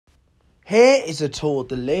Here is a tour of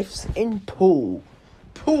the lifts in Poole.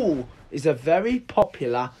 Poole is a very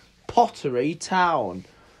popular pottery town.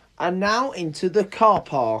 And now into the car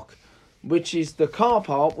park, which is the car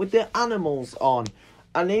park with the animals on.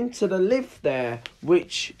 And into the lift there,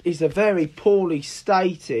 which is a very poorly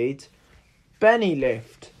stated Benny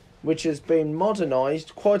lift, which has been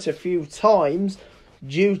modernised quite a few times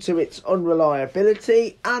due to its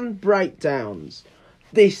unreliability and breakdowns.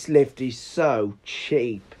 This lift is so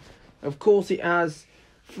cheap. Of course, it has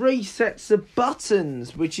 3 sets of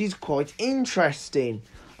buttons, which is quite interesting.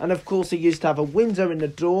 And of course, it used to have a window in the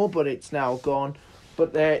door, but it's now gone.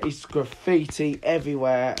 But there is graffiti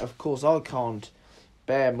everywhere. Of course, I can't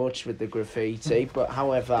bear much with the graffiti, but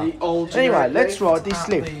however, anyway, let's ride this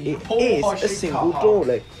lift. It is a single door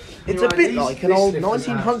lift. It's a bit like an old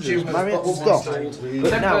 1900s Marriott stock,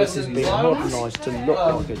 but now it has been modernised to look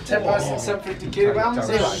like a 10,750 kilograms.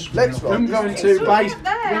 Anyway, let's ride.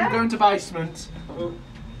 I'm going to basement.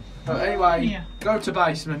 But anyway, go to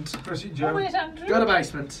basement. Go to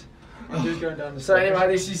basement. So anyway,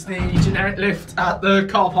 this is the generic lift at the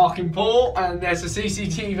car park in Poole, and there's a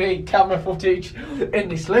CCTV camera footage in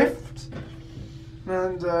this lift.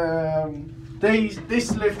 And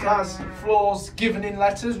this lift has floors given in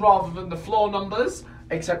letters rather than the floor numbers,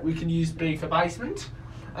 except we can use B for basement.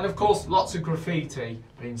 And of course, lots of graffiti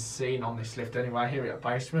being seen on this lift anyway, here at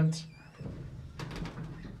basement.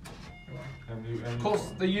 Of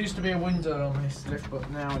course, there used to be a window on this lift, but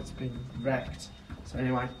now it's been wrecked. So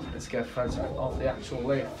anyway, let's get a photo of the actual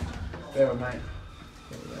lift. There, mate.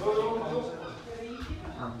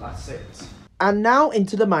 And that's it. And now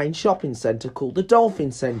into the main shopping centre called the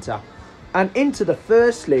Dolphin Centre. And into the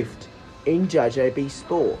first lift in JJB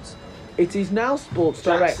Sports. It is now Sports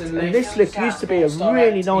Direct, and this lift used to be a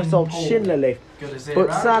really nice old Schindler lift,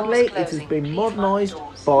 but sadly it has been modernised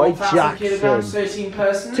by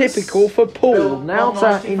Jackson. Typical for Poole, now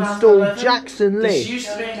to install Jackson lifts.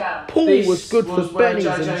 Poole was good for Benny's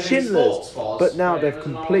and Schindler's, but now they've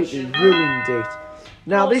completely ruined it.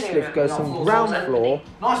 Now this lift goes from ground floor,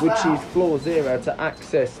 which is floor 0 to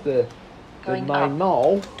access the main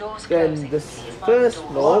mall, then the first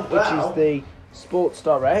floor, which is the Sports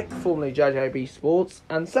Direct, formerly JJB Sports,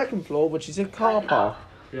 and second floor, which is a car park.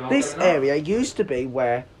 This area used to be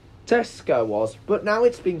where Tesco was, but now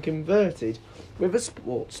it's been converted with a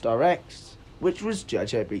Sports Direct, which was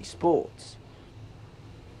JJB Sports.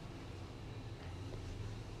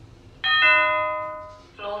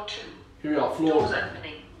 Floor 2. Here we are, Doors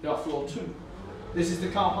opening. We are floor 2. This is the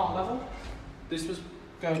car park level. This was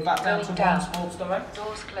going back down to one Sports Direct.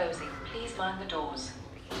 Doors closing. Please mind the doors.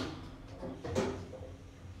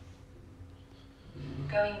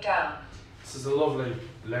 Going down. This is a lovely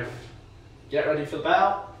lift. Get ready for the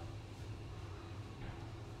bell.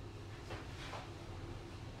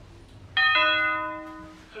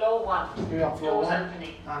 Floor 1. Here we are, floor Doors 1.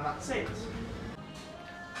 opening. And that's it.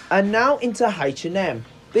 And now into H&M.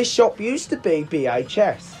 This shop used to be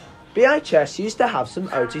BHS. BHS used to have some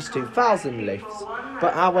Otis 2000 lifts,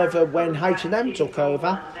 but however when H&M took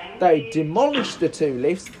over, they demolished the 2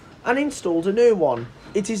 lifts and installed a new one.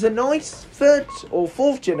 It is a nice 3rd or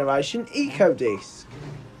 4th generation Eco-Disc.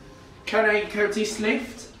 Kone Cotis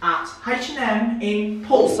lift at H&M in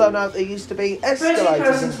Poole. Also note there used to be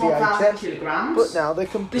escalators in BHS, but now they're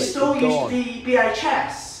completely This store gone. used to be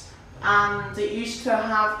BHS, and it used to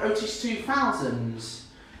have Otis 2000s.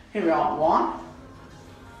 Here we are, 1.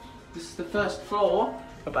 This is the first floor.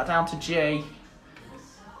 Go back down to G.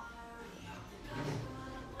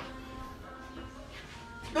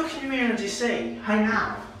 Look in the mirror and you see, hey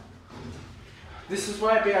now. This is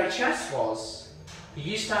where BHS was. We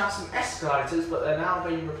used to have some escalators, but they're now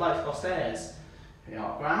being replaced by stairs. Here we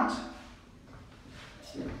are, ground.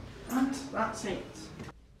 And that's it.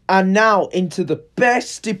 And now into the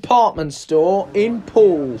best department store in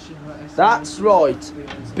Poole. That's right,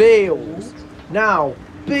 Beals. Now,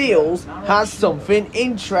 Beals has something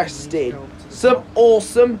interesting. Some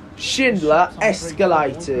awesome Schindler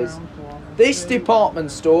escalators. This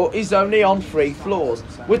department store is only on 3 floors,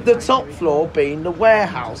 with the top floor being the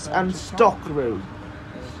warehouse and stock room.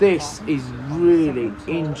 This is really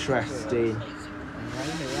interesting.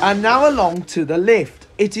 And now along to the lift.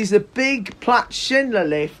 It is a big Platt Schindler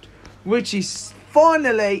lift, which is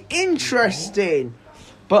finally interesting.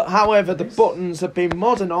 But however, the buttons have been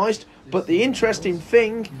modernised, but the interesting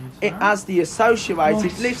thing, it has the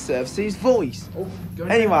Associated Lift Services voice.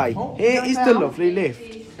 Anyway, here is the lovely lift.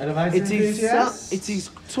 It is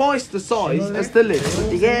twice the size as the lift at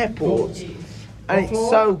the airport. And it's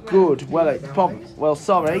so good. Well,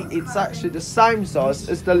 it's actually the same size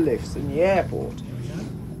as the lifts in the airport.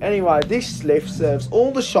 Anyway, this lift serves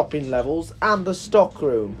all the shopping levels and the stock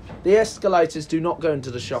room. The escalators do not go into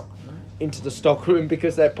the stock room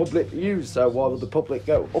because they're public use, so why would the public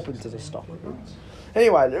go up into the stock room?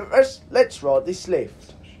 Anyway, let's ride this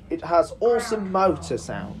lift. It has awesome motor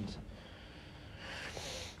sound.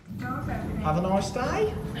 Have a nice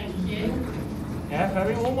day. Thank you. Yeah,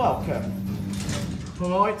 very warm welcome.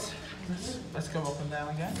 Alright, let's go up and down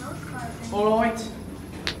again. Alright.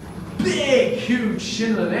 Big, huge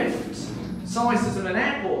Schindler lift. Sizes of an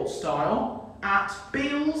airport style at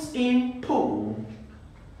Beals in Poole.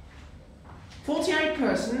 48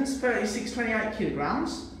 persons, 28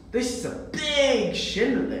 kilograms. This is a big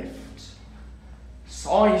Schindler lift.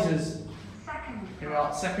 Sizes. Here we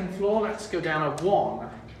are, second floor. Let's go down a 1.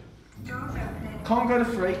 Can't go to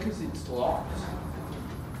 3 because it's locked.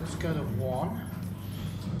 Let's go to 1.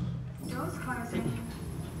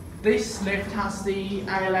 This lift has the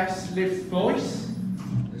ALS lift voice.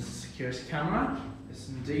 There's a security camera. There's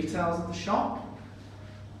some details of the shop.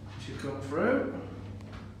 Should come through.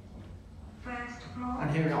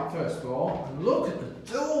 And here we are, first floor. And look at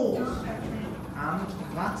the doors. And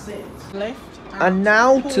that's it. Lift. And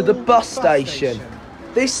now to the bus station.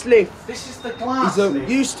 This lift This is the glass lift.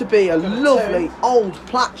 used to be a lovely old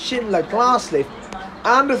Platt Schindler glass lift.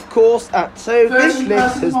 And of course, at 2, this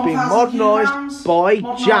lift has been modernised by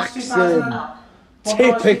Jackson.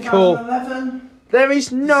 Typical. There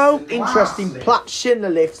is no interesting Platt Schindler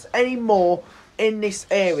lifts anymore in this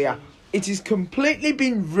area. It has completely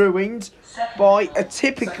been ruined by a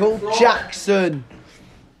typical Jackson.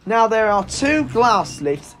 Now there are 2 glass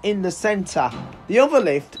lifts in the centre. The other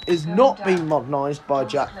lift is not being modernised by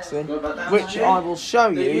Jackson, which I will show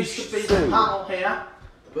you There used to be the soon. panel here,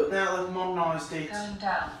 but now they've modernised it. Going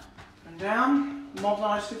down. And down,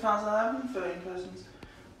 modernised 2011, 13 persons,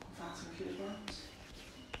 1,000 kilograms.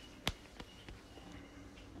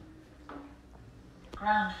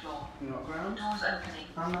 Ground floor. We got ground, Doors opening.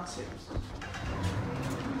 and that's it.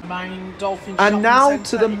 Main Dolphin And shopping now centre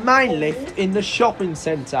to the in main Poole. lift in the shopping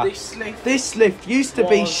centre. This lift This lift used to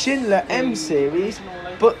be was Schindler the M series, original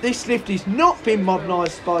lift. but this lift is not been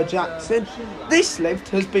modernised by Jackson. This lift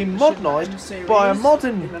has been modernised by a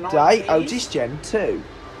modern day Otis Gen 2.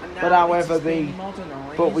 And But now however, it has been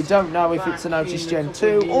modernised but we don't know if it's an back Otis in Gen a couple 2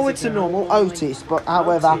 of or years it's a ago. normal Otis. But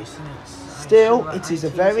however, Otis, and it's still, Schindler it is a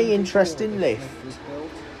very interesting 1874 lift. was built.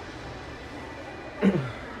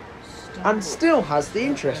 And still has the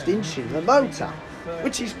interesting Schindler motor,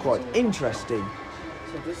 which is quite interesting.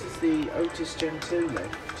 So this is the Otis Gen 2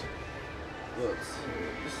 lift.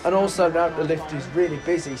 And also note the lift is really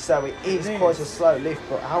busy, so it is quite a slow lift,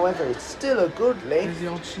 but however, it's still a good There's lift. the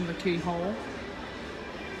old Schindler keyhole.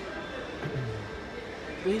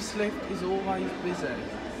 This lift is always busy.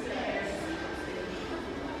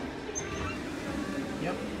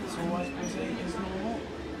 Yep, it's always busy as normal.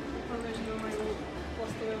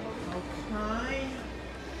 Okay.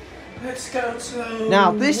 Let's go to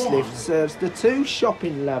Now, this 1. lift serves the 2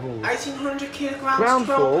 shopping levels. 1800 kilograms, Ground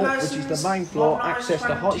 12 floor, persons, which is the main floor, modernised access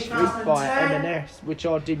to High Street via 2010. M&S, which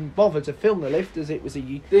I didn't bother to film the lift as it was a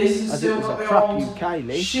This is as still it was got a the crap old UK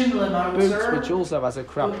lift. Schindler motor, Boots, which also has a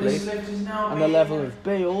crap but this lift. lift is now And the being level of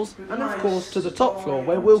Beals, and of course to the top floor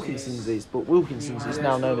where Wilkinson's is, but Wilkinson's is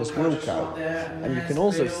now known as Wilco. And you can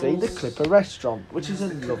also see the Clipper restaurant, which is a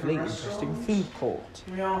lovely, interesting food court.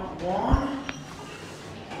 We are 1.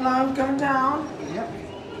 Hello, going down.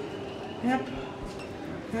 Yep.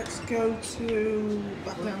 Let's go to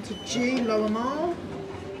back down to G, Lower Mall.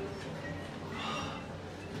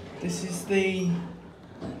 This is the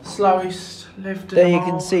slowest lift in There the you mall.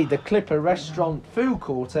 can see the Clipper restaurant food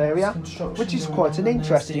court area, which is quite an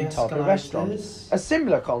interesting type of restaurant. A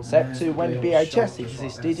similar concept to when BHS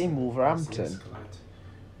existed in Wolverhampton.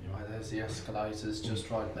 Anyway, there's the escalators just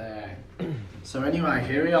right there. So anyway,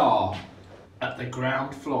 here we are at the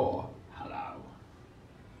ground floor. Hello.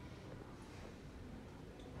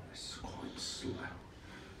 It's quite slow.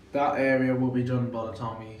 That area will be done by the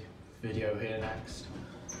time we video here next.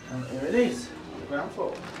 And here it is, the ground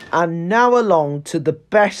floor. And now along to the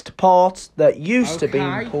best part that used to be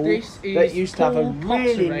in Poole, this is that used to have a Poole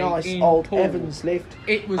really Pottery nice in old Poole. Evans lift,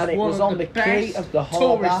 It was and it one was of on the the quay best of the tourist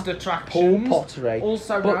harbour, Poole attractions, Pottery.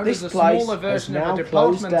 also But known this as a place smaller has version of a now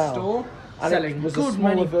closed department down. store, And selling it was a good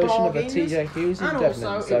smaller many version of a bargains, TJ Hughes in and Devon.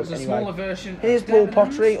 also So it was a smaller anyway, version here's of Poole Debenhams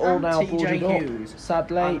Pottery, all and now TJ boarded up. Hughes.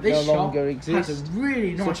 Sadly, And no this longer shop has exists. a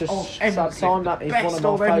really nice Such a old sad Evans time. lift, That the is best one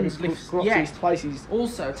old of my Evans favourite lifts grotties yet. places.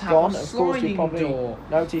 Also, to have Gone. a Of course, you sliding probably door.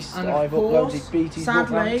 noticed And I've of course, uploaded BT's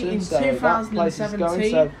sadly, Wolverhampton, in so that place is going.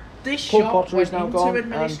 So This Poole shop Pottery is went now into gone, and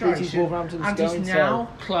administration British Wolverhampton's and going, is now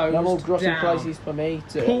so closed no more grotty down. places for me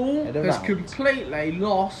to Poole head has around. completely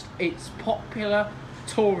lost its popular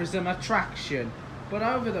tourism attraction, but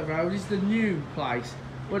over the road is the new place,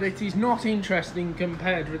 but it is not interesting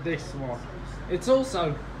compared with this one. It's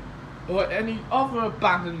also like any other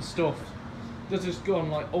abandoned stuff that has gone,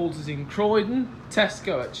 like Alders in Croydon,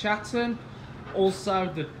 Tesco at Chatham, also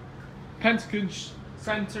the Pentagon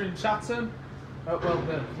Centre in Chatham, well,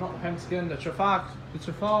 not the Pentagon, the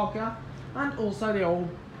Trafalgar, and also the old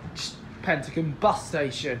Pentagon bus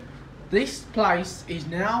station. This place is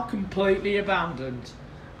now completely abandoned,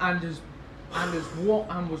 and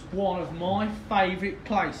was one of my favourite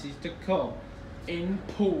places to come in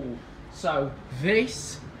Poole. So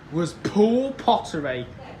this was Poole Pottery.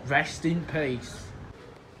 Rest in peace.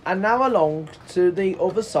 And now along to the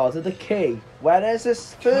other side of the quay, where there's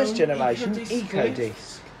this first generation eco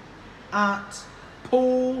disc at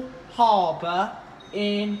Poole Harbour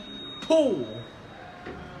in Poole.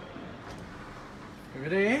 Here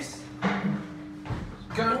it is.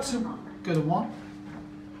 Go to one.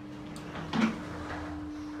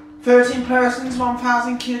 13 persons,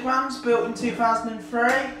 1,000 kilograms, built in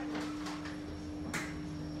 2003.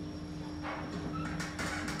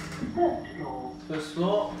 First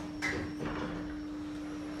floor.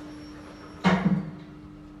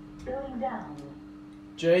 Going down.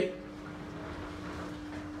 G.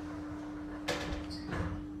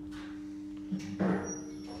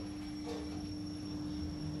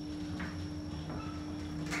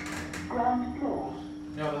 Ground floor.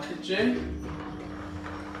 Now back at G. And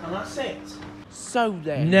that's it. So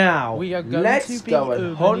then, Now, we are going let's to be go and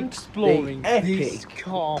urban hunt exploring the epic this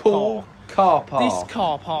car Poole park. car park. This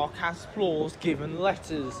car park has floors given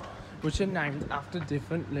letters, which are named after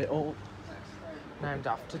different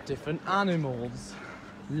animals.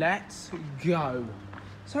 Let's go.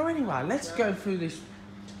 So anyway, let's go through this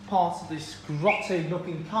part of this grotty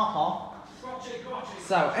looking car park.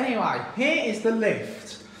 So anyway, here is the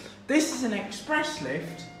lift. This is an express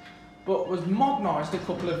lift, but was modernised a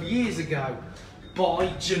couple of years ago by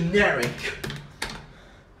Generic.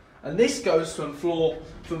 And this goes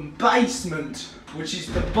from basement, which is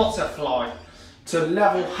the butterfly, to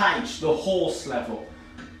level H, the horse level.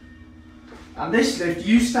 And this lift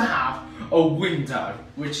used to have a window,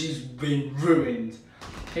 which has been ruined.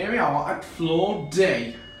 Here we are at floor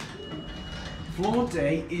D. Floor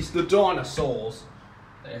D is the dinosaurs.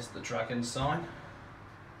 There's the dragon sign.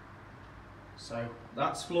 So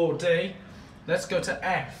that's floor D. Let's go to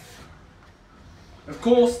F. Of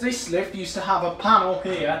course, this lift used to have a panel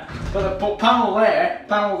here, but I put panel there, and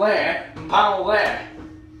panel there.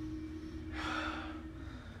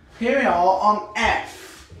 Here we are on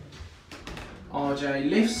F. RJ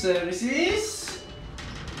Lift Services.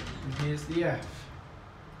 And here's the F.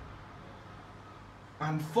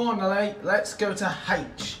 And finally, let's go to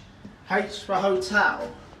H. H for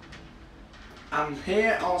hotel. And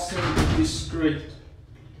here I'll see this street.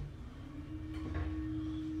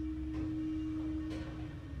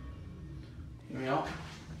 Here we are.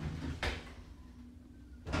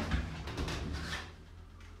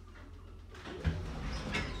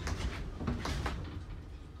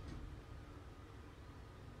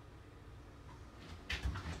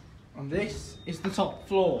 And this is the top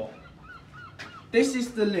floor. This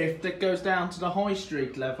is the lift that goes down to the high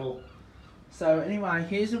street level. So anyway,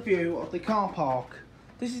 here's a view of the car park.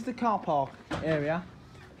 This is the car park area.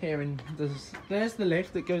 There's the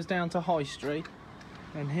lift that goes down to High Street.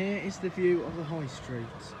 And here is the view of the High Street.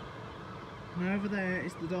 And over there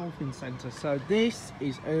is the Dolphin Centre. So this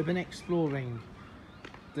is urban exploring.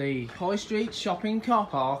 The High Street shopping car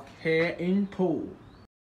park here in Poole.